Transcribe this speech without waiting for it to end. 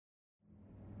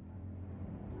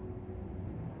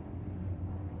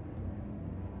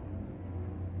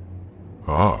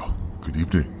Good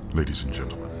evening, ladies and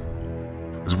gentlemen.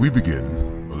 As we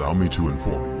begin, allow me to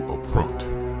inform you up front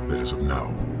that as of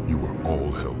now, you are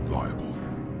all held liable.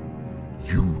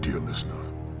 You, dear listener,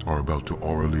 are about to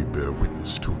orally bear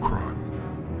witness to a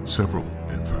crime. Several,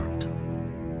 in fact.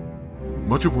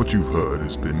 Much of what you've heard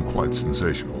has been quite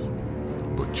sensational,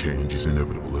 but change is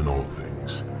inevitable in all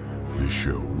things. This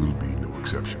show will be no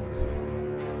exception.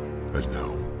 And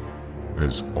now,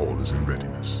 as all is in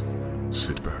readiness,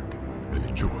 sit back and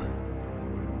enjoy.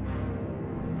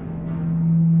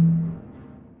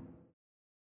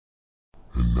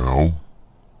 And now,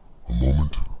 a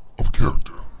moment of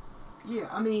character. Yeah,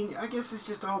 I mean, I guess it's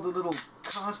just all the little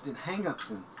constant hang-ups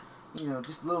and,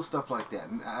 just little stuff like that.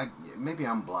 Maybe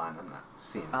I'm blind, I'm not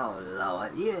seeing it. Oh,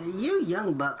 Lord, you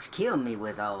young bucks kill me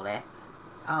with all that.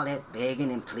 All that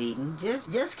begging and pleading.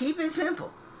 Just keep it simple.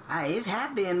 It's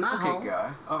happy in my home. Okay,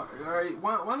 Guy. All right,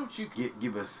 why don't you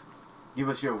give us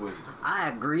your wisdom? I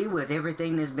agree with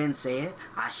everything that's been said.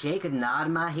 I shake and nod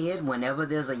my head whenever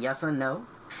there's a yes or no.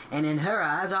 And in her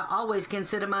eyes, I always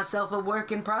consider myself a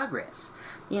work in progress.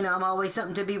 I'm always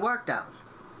something to be worked on.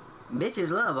 Bitches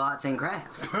love arts and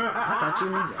crafts. I thought you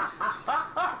knew that.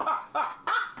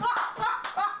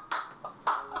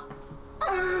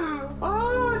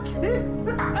 Oh, jeez.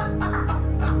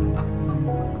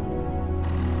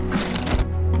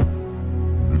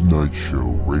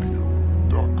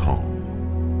 MidnightShowRadio.com.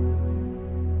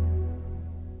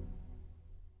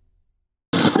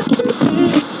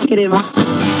 Coming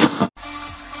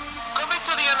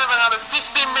to the end of another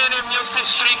 15-minute music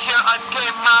streak here on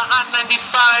KMA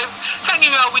 95,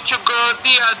 hanging out with your girl,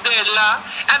 Dia Adela,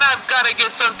 and I've got to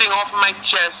get something off my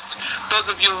chest. Those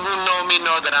of you who know me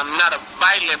know that I'm not a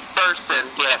violent person,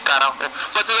 carajo.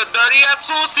 But to the dirty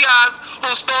sucias who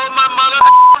stole my mother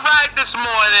ride this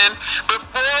morning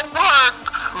before work,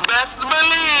 best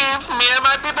believe me and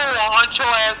my people will hunt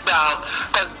your ass down.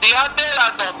 Cause Dia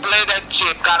Adela don't play that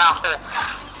shit, carajo.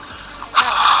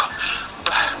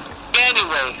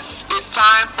 Anyways, it's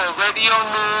time for radio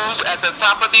news at the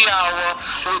top of the hour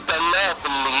with the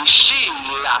lovely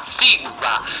Sheila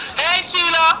Silva. Hey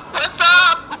Sheila, what's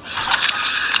up?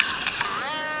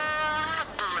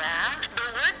 The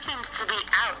word seems to be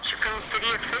out from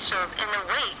city officials in the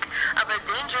wake of a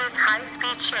dangerous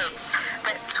high-speed chase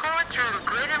that tore through the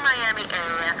greater Miami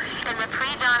area in the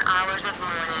pre-dawn hours of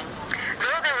morning.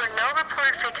 Though there were no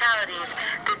reported fatalities,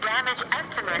 the damage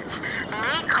estimates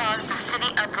may cause the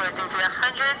city upwards into the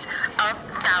hundreds of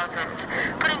thousands,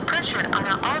 putting pressure on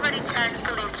our already taxed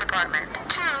police department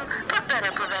to put better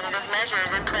preventative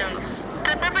measures in place.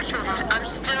 The perpetrators are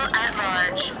still at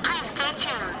large. Please stay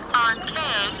tuned on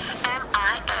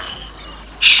KMIA.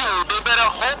 Shoot, they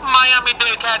better hope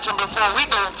Miami-Dade catch him before we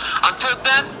do. Until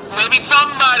then, maybe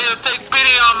somebody will take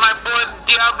pity on my boy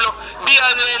Diablo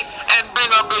Diadel and bring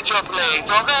a bitch of plates,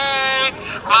 okay?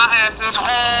 My ass is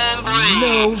hungry.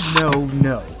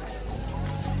 No.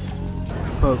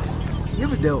 Folks, you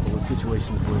ever dealt with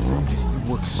situations where you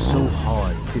work so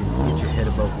hard to get your head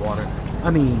above water?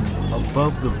 I mean,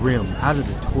 above the rim, out of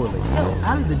the toilet,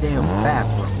 out of the damn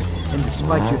bathroom. And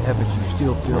despite your efforts, you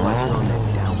still feel like you're on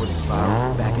that downward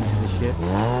spiral back into the shit?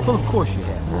 Well, of course you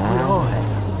have. We all have.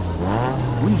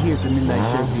 We here at the Midnight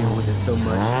Show deal with it so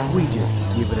much, we just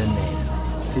give it a name.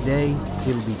 Today,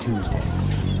 it'll be Tuesday.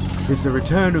 It's the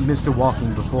return of Mr.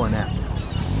 Walking Before and After.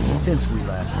 And since we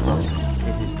last spoke,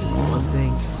 it has been one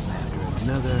thing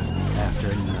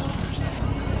after another.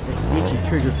 Itchy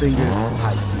trigger fingers,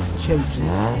 high-speed chases,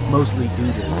 mostly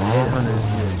due to headhunters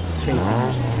chasing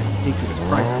this ridiculous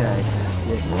price tag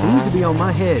that seems to be on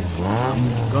my head. I'm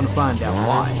gonna find out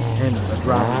why, and a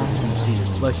driver with a deep-seated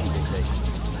slushy fixation.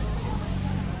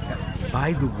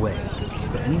 By the way,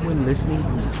 for anyone listening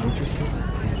who's interested,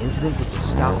 the incident with the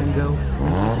stop-and-go in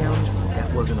Lincoln County, that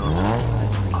wasn't our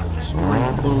fault. A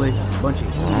stray bullet, a bunch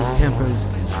of heated tempers,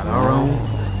 not our own.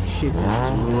 Shit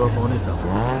just blew up on its own. It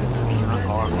was not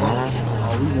our fault.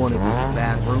 All we wanted was a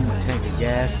bathroom, a tank of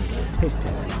gas, and some Tic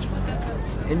Tacs.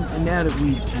 And now that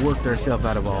we've worked ourselves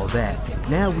out of all that,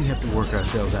 now we have to work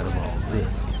ourselves out of all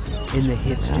this. And the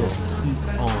hits just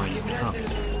keep on coming.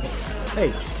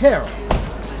 Hey, Terrell.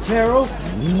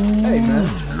 Hey, man.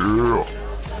 Yeah.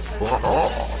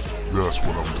 That's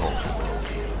what I'm talking about.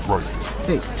 Right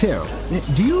there. Hey, Terrell,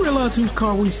 do you realize whose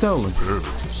car we've stolen? Better.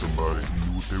 Somebody who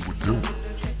knew what they were doing.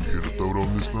 You hear the throat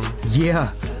on this thing? Yeah,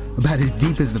 about as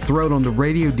deep as the throat on the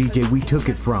radio DJ we took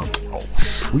it from.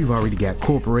 We've already got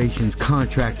corporations,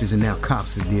 contractors, and now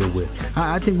cops to deal with.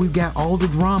 I think we've got all the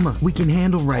drama we can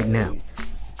handle right now.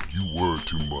 You worry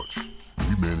too much.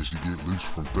 We managed to get loose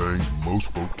from things most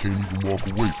folk can't even walk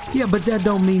away from. Yeah, but that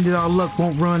don't mean that our luck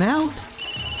won't run out.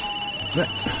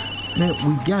 Man,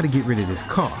 we gotta get rid of this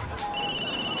car.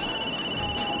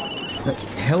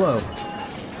 Hello.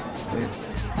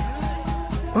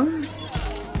 What?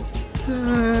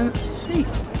 Hey.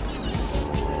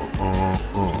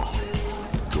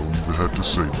 Don't even have to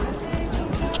say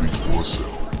nothing. It speaks for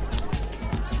itself.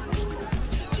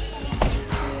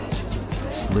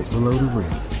 Slick below the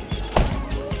rim.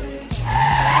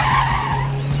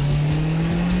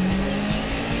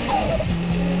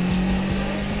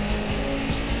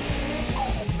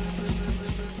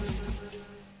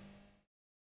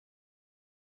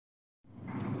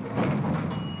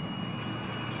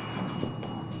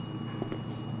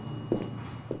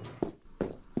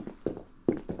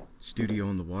 Studio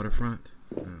on the waterfront.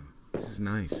 Oh, this is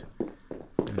nice.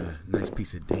 Nice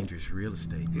piece of dangerous real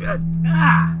estate.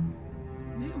 Man,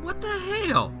 what the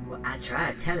hell? Well, I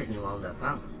tried telling you on the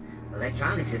phone.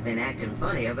 Electronics have been acting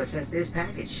funny ever since this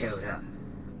package showed up.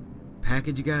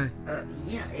 Package guy?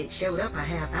 Yeah, it showed up a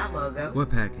half hour ago. What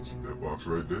package? That box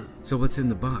right there. So what's in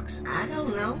the box? I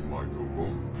don't know. Might go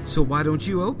wrong. So why don't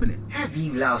you open it? Have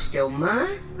you lost your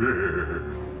mind?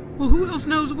 Well, who else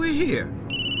knows we're here?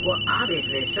 Well,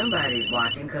 obviously somebody's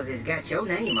watching because it's got your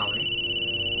name on it.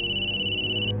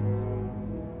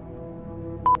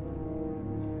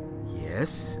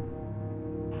 Yes?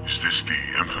 Is this the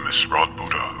infamous Rod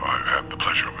Buddha I have the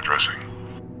pleasure of addressing?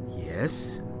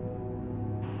 Yes?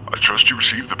 I trust you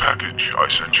received the package I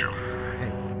sent you.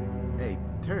 Hey,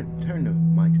 turn the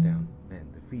mics down.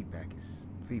 Man, the feedback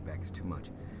is too much.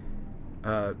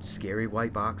 Scary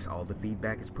white box, all the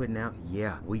feedback is putting out.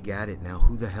 Yeah, we got it. Now,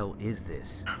 who the hell is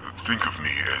this? Think of me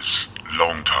as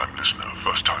long-time listener,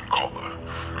 first-time caller.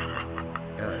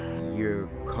 You're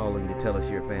calling to tell us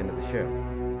you're a fan of the show.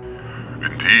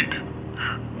 Indeed.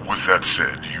 With that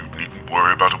said, you needn't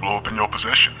worry about a blow-up in your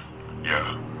possession.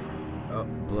 Yeah.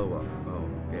 Blow up. Oh,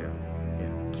 yeah,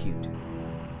 cute.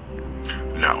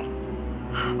 Now,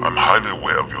 I'm highly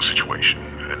aware of your situation,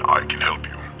 and I can help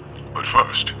you. But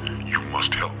first, you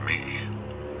must help me.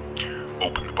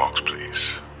 Open the box,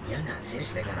 please. You're not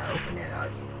seriously gonna open that, are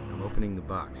you? I'm opening the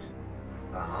box.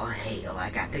 Oh, hell, I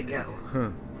got to go.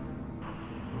 Huh.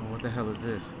 Well, what the hell is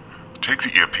this? Take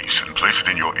the earpiece and place it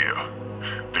in your ear.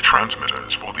 The transmitter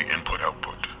is for the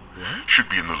input-output. What? Should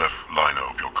be in the left liner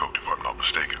of your coat, if I'm not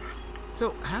mistaken.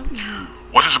 So, how do you...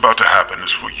 What is about to happen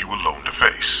is for you alone to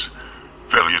face.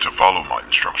 Failure to follow my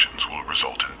instructions will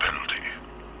result in penalty.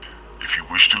 If you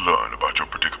wish to learn about your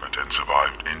predicament and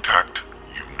survive intact,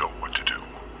 you know what to do.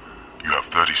 You have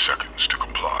 30 seconds to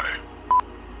comply.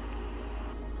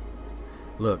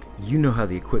 Look, you know how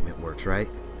the equipment works, right?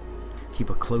 Keep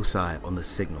a close eye on the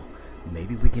signal.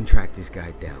 Maybe we can track this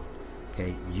guy down.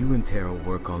 Okay, you and Tara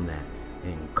work on that.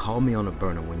 And call me on a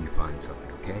burner when you find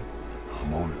something, okay?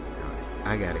 I'm on it. Alright,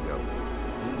 I gotta go.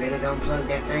 You really gonna plug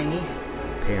that thing in?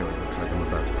 Apparently looks like I'm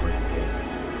about to play the game.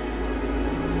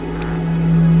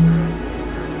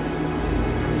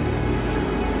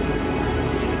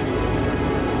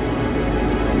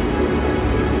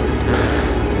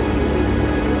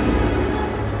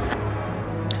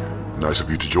 Nice of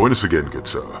you to join us again, good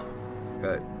sir.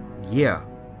 Yeah.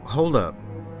 Hold up.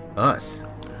 Us?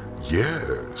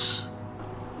 Yes.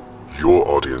 Your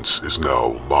audience is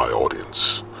now my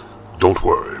audience. Don't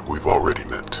worry, we've already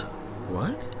met.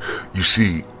 What? You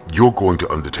see, you're going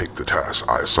to undertake the task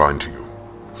I assigned to you.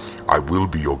 I will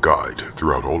be your guide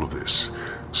throughout all of this,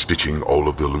 stitching all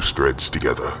of the loose threads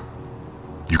together.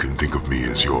 You can think of me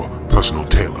as your personal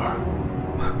tailor.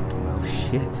 Oh,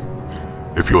 shit.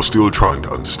 If you're still trying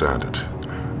to understand it,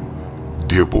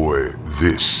 dear boy,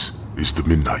 this is the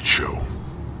Midnight Show,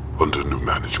 under new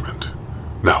management.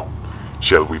 Now,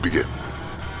 shall we begin?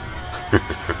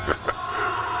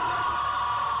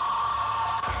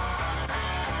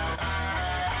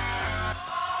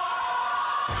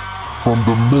 From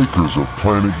the makers of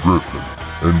Planet Griffin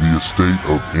and the estate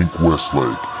of Ink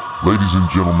Westlake, ladies and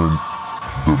gentlemen,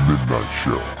 the Midnight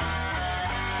Show.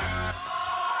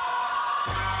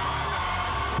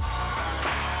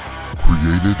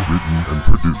 Created, written, and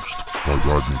produced by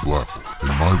Rodney Blackwood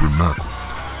and Myron Macklin.